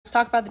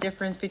Let's talk about the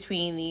difference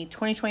between the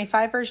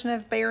 2025 version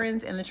of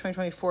Barron's and the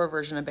 2024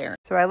 version of Barron's.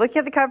 So by looking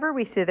at the cover,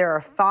 we see there are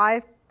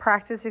 5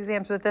 practice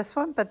exams with this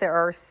one, but there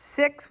are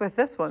 6 with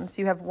this one.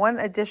 So you have 1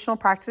 additional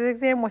practice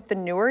exam with the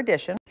newer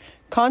edition.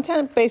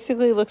 Content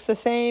basically looks the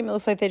same. It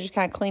looks like they just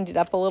kind of cleaned it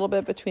up a little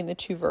bit between the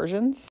 2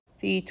 versions.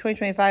 The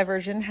 2025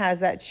 version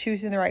has that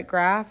choosing the right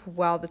graph,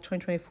 while the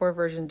 2024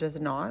 version does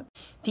not.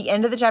 The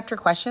end of the chapter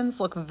questions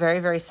look very,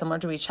 very similar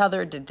to each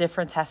other. The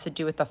difference has to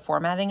do with the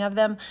formatting of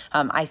them.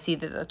 I see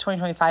that the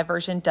 2025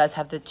 version does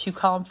have the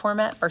 2-column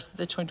format versus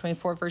the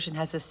 2024 version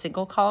has a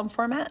single column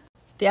format.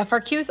 The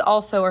FRQs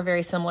also are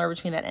very similar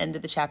between that end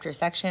of the chapter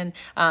section.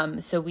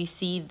 So we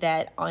see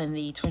that on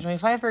the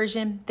 2025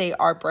 version, they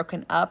are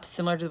broken up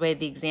similar to the way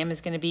the exam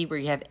is going to be, where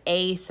you have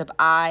A sub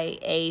I,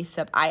 A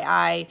sub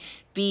II,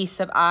 B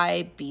sub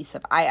I, B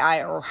sub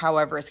II, or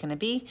however it's going to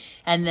be.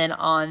 And then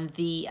on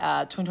the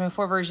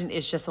 2024 version,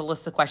 it's just a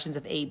list of questions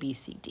of A, B,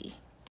 C, D.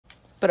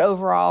 But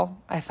overall,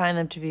 I find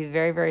them to be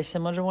very, very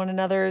similar to one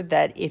another,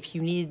 that if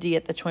you needed to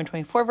get the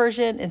 2024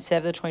 version instead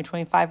of the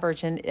 2025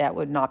 version, that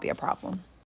would not be a problem.